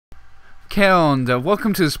And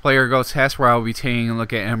welcome to this Player Go test where I'll be taking a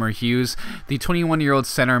look at Emyr Huws, the 21-year-old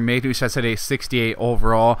center mid who sets at a 68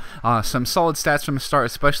 overall. Some solid stats from the start,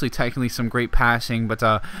 especially technically some great passing, but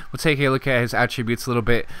we'll take a look at his attributes a little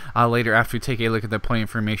bit later after we take a look at the play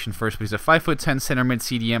information first. But he's a 5'10" center mid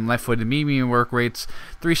CDM, left-footed, medium work rates,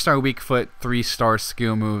 3-star weak foot, 3-star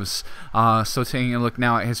skill moves. So taking a look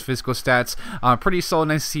now at his physical stats, pretty solid.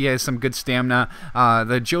 Nice to see he has some good stamina.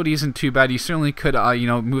 The agility isn't too bad. You certainly could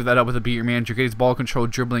move that up with a beat your manager, get his ball control,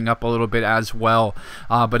 dribbling up a little bit as well.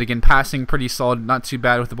 But again, passing pretty solid, not too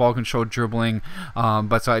bad with the ball control, dribbling.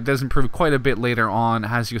 But it does improve quite a bit later on,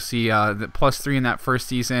 as you'll see. The +3 in that first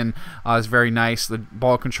season is very nice. The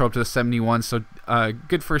ball control up to the 71, so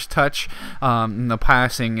good first touch. And the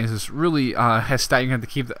passing is really a stat you have to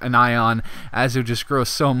keep an eye on, as it just grows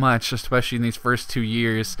so much, especially in these first 2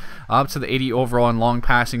 years. Up to the 80 overall, and long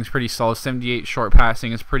passing is pretty solid. 78 short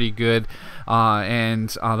passing is pretty good. And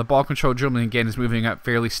the ball control, dribbling again is moving up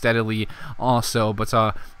fairly steadily also. But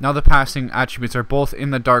now the passing attributes are both in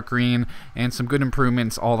the dark green, and some good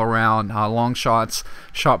improvements all around. Long shots,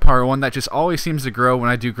 shot power, one that just always seems to grow when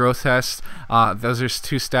I do growth tests. Those are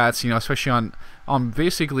two stats, especially on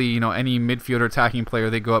basically any midfielder attacking player,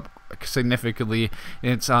 they go up significantly.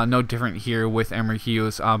 It's no different here with Emyr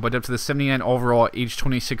Huws. But up to the 79 overall, age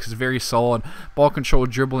 26 is very solid. Ball control,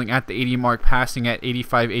 dribbling at the 80 mark, passing at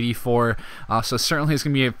 85, 84. So certainly he's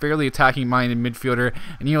going to be a fairly attacking minded midfielder,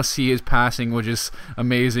 and you'll see his passing, which is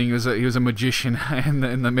amazing. He was a magician in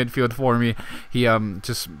the midfield for me. He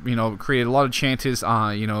just created a lot of chances.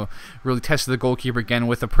 Really tested the goalkeeper again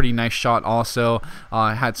with a pretty nice shot. Also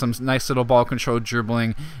had some nice little ball control,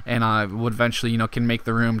 dribbling, and would eventually can make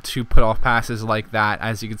the room to put off passes like that,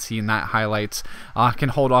 as you can see in that highlights. Can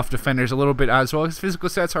hold off defenders a little bit as well. His physical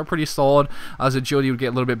stats are pretty solid. His agility would get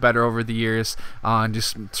a little bit better over the years. And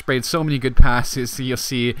just sprayed so many good passes. So you'll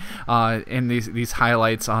see in these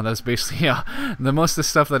highlights. That's basically the most of the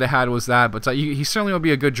stuff that I had was that. But he certainly will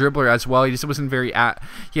be a good dribbler as well. He just wasn't very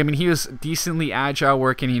he was decently agile,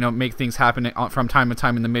 working make things happen from time to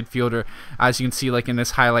time in the midfielder, as you can see like in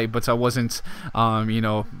this highlight. But I wasn't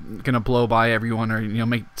gonna blow by everyone or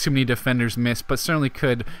make too many defenders miss, but certainly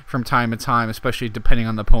could from time to time, especially depending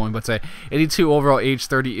on the opponent. But 82 overall, age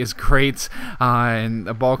 30 is great. And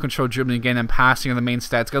the ball control, dribbling again, and passing are the main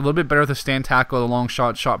stats. Got a little bit better with the stand tackle. The long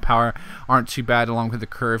shot power aren't too bad, along with the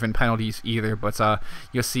curve and penalties either. But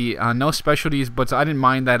you'll see no specialties, but I didn't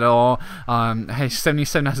mind that at all.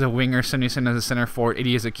 77 as a winger, 77 as a center forward,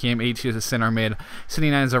 80 as a cam, 82 as a center mid,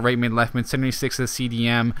 79 as a right mid, left mid, 76 as a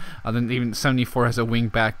CDM, then even 74 as a wing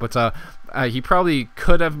back. But he probably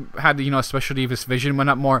could have had a specialty if his vision went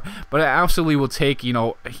up more, but I absolutely will take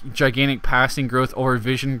gigantic passing growth over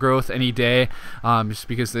vision growth any day, just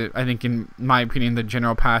because I think, in my opinion, the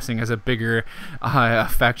general passing has a bigger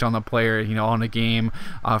effect on the player, on a game,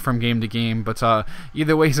 from game to game. But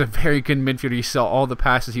either way, he's a very good midfielder. You saw all the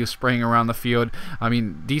passes he was spraying around the field. I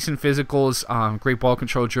mean, decent physicals, great ball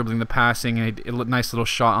control, dribbling, the passing, and a nice little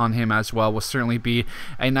shot on him as well. Will certainly be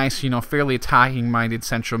a nice, fairly attacking-minded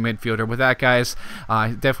central midfielder. With that, guys, I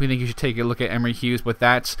definitely think you should take a look at Emyr Huws. With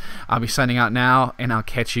that, I'll be signing out now, and I'll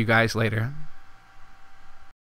catch you guys later.